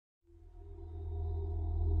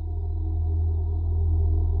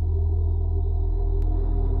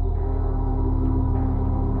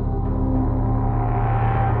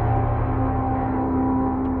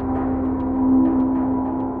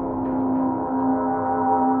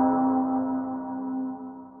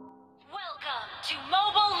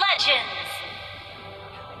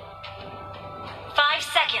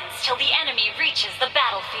seconds till the enemy reaches the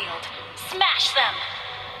battlefield. Smash them!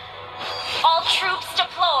 All troops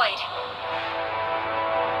deployed!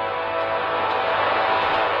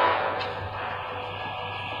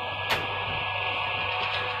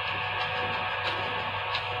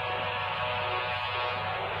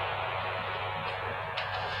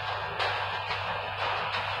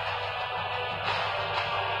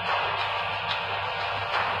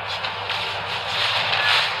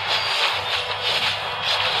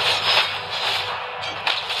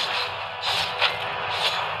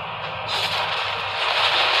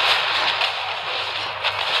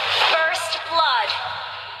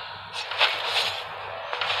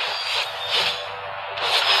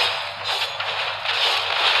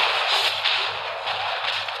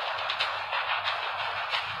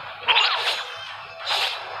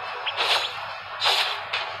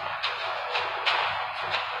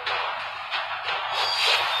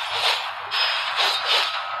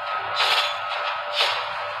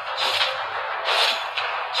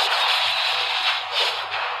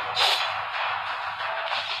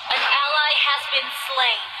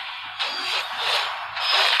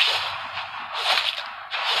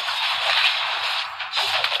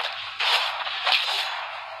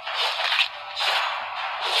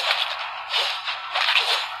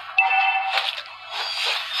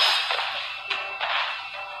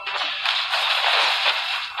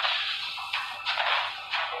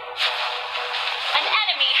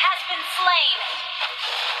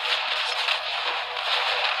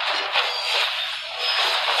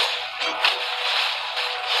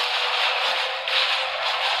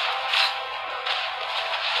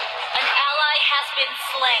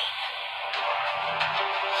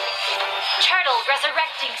 Turtle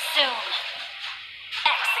resurrecting soon.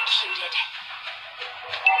 Executed.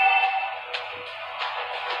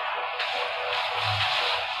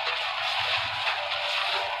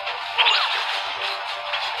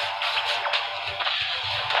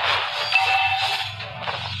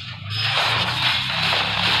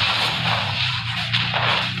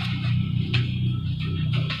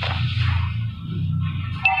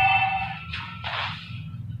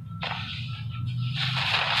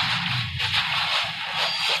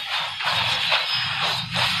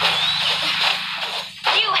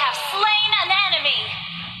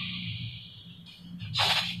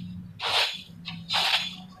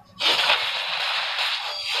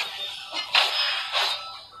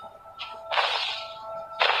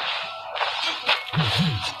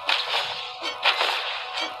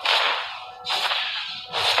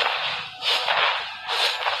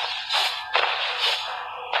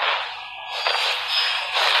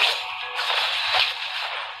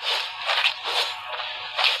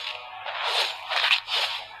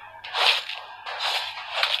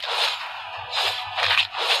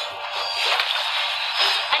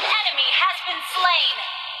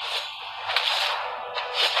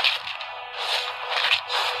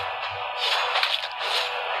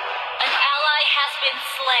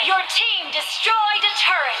 Your team destroyed a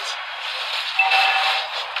turret!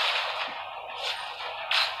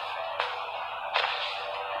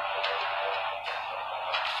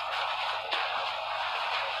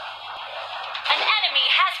 An enemy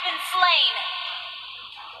has been slain!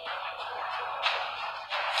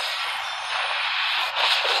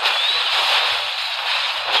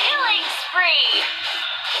 Killing spree!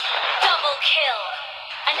 Double kill!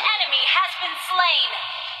 An enemy has been slain!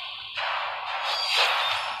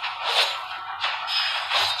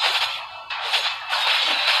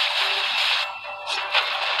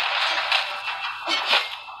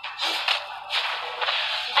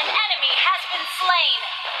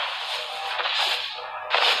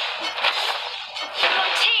 Your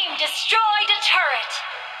team destroyed a turret!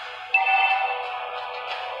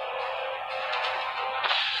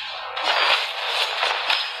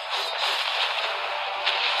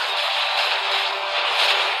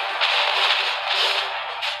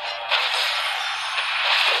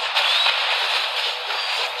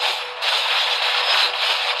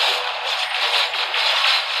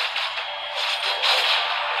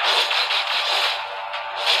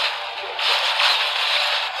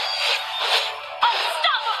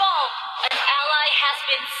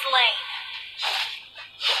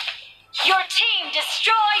 Your team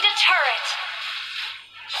destroyed a turret!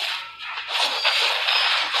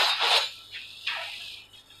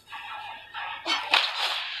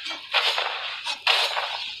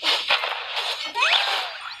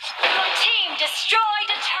 Your team destroyed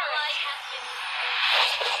a turret!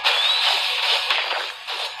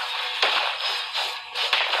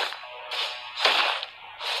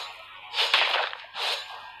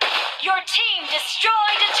 Your team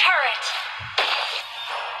destroyed a turret!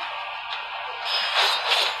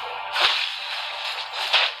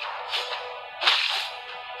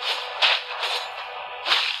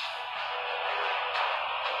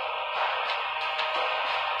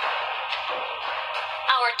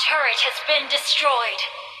 turret has been destroyed.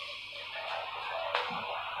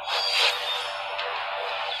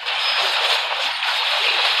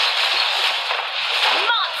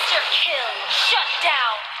 Monster kill! Shut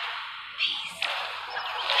down! Peace.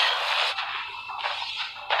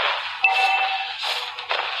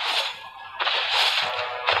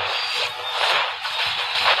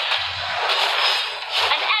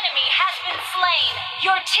 An enemy has been slain!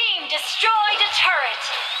 Your team destroyed a turret!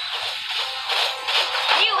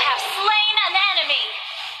 You have slain an enemy!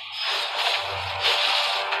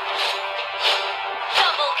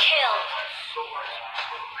 Double kill!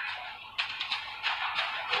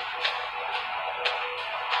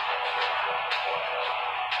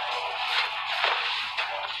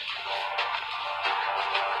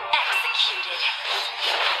 Executed.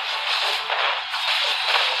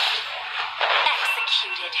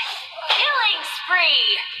 Executed. Killing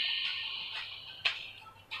spree!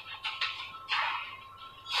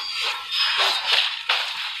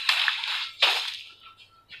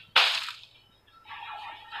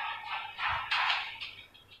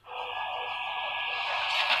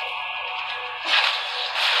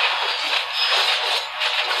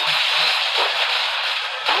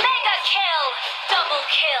 Mega kill! Double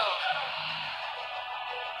kill!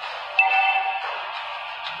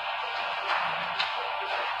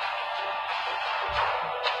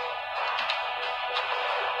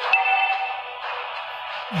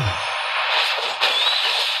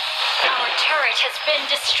 Our turret has been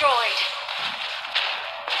destroyed.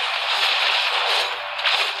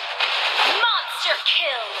 Monster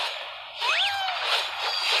kill!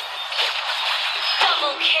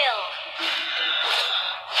 Double kill!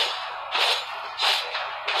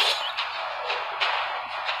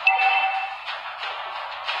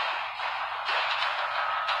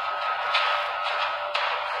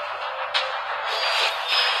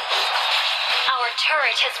 Our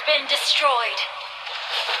turret has been destroyed.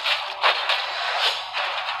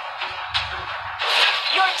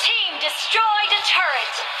 Your team destroyed a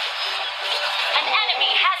turret. An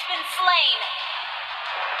enemy has been slain.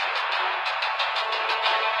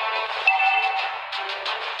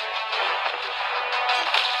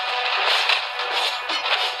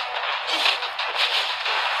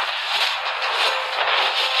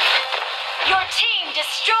 Your team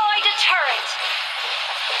destroyed a turret.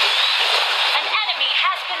 An enemy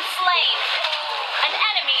has been slain. An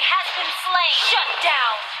enemy has been slain. Shut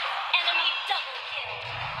down. Enemy double kill.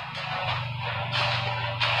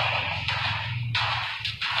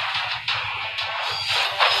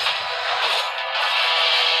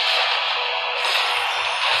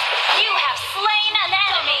 You have slain an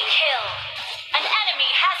enemy. Kill. An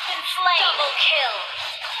enemy has been slain. Double kill.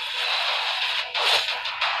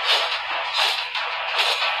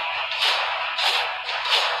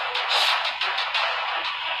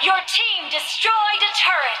 Your team destroyed a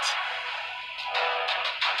turret.